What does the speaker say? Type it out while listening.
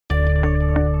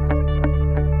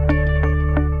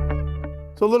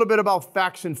So a little bit about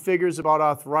facts and figures about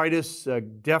arthritis.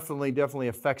 Definitely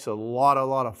affects a lot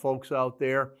of folks out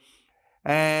there.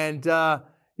 And,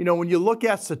 when you look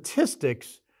at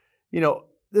statistics,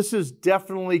 this is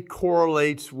definitely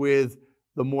correlates with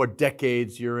the more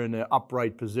decades you're in an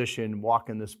upright position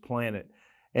walking this planet.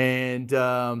 And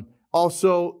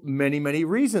also many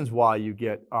reasons why you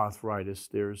get arthritis.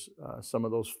 There's some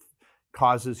of those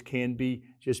causes can be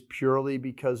just purely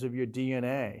because of your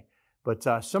DNA.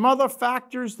 But some other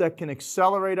factors that can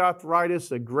accelerate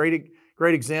arthritis, a great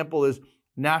example is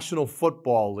National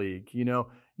Football League.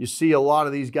 You see a lot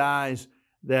of these guys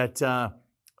that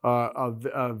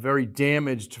are very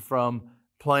damaged from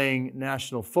playing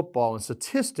national football. And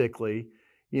statistically,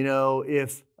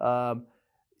 if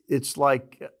it's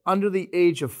like under the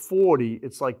age of 40,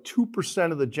 it's like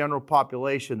 2% of the general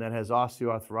population that has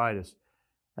osteoarthritis.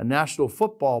 A national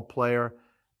football player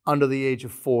under the age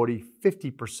of 40,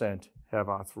 50% have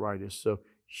arthritis. So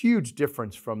huge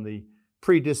difference from the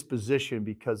predisposition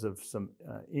because of some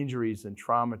injuries and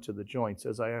trauma to the joints.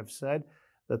 As I have said,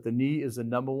 that the knee is the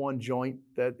number one joint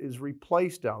that is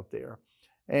replaced out there.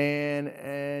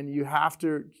 And you have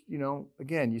to,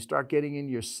 again, you start getting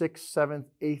into your 6th, 7th,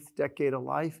 8th decade of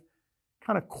life,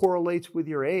 kind of correlates with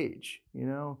your age.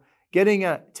 Taking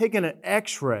an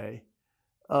x-ray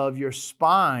of your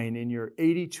spine and you're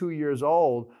 82 years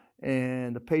old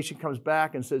and the patient comes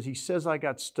back and says, he says I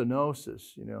got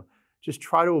stenosis, just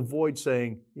try to avoid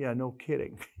saying, yeah, no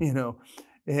kidding,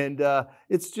 And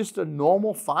it's just a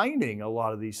normal finding, a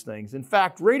lot of these things. In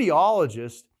fact,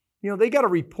 radiologists, they got to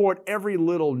report every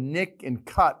little nick and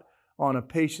cut on a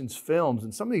patient's films.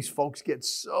 And some of these folks get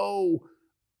so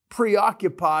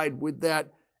preoccupied with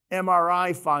that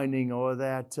MRI finding or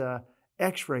that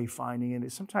x-ray finding,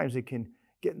 and sometimes it can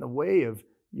get in the way of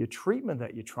your treatment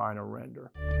that you're trying to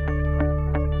render.